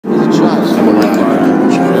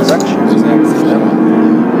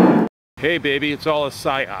Hey baby, it's all a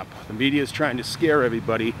PsyOp. The media is trying to scare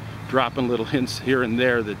everybody, dropping little hints here and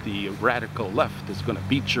there that the radical left is going to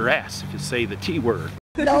beat your ass if you say the T word.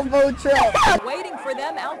 Don't vote Trump. Waiting for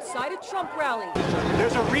them outside a Trump rally.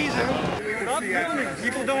 There's a reason. Stop filming.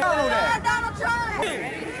 People don't know that. Donald Trump!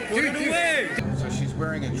 Put it away. So she's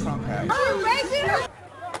wearing a Trump hat. Oh, racist!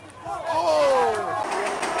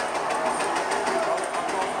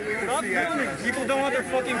 Stop filming. People don't want their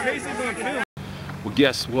fucking faces on film. Well,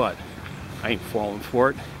 guess what? I ain't falling for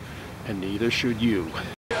it, and neither should you.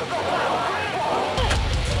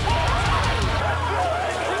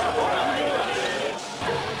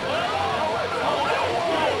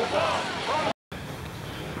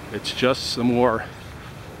 It's just some more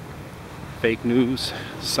fake news,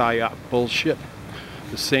 PsyOp bullshit.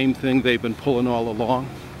 The same thing they've been pulling all along.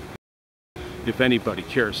 If anybody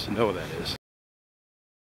cares to know, that is.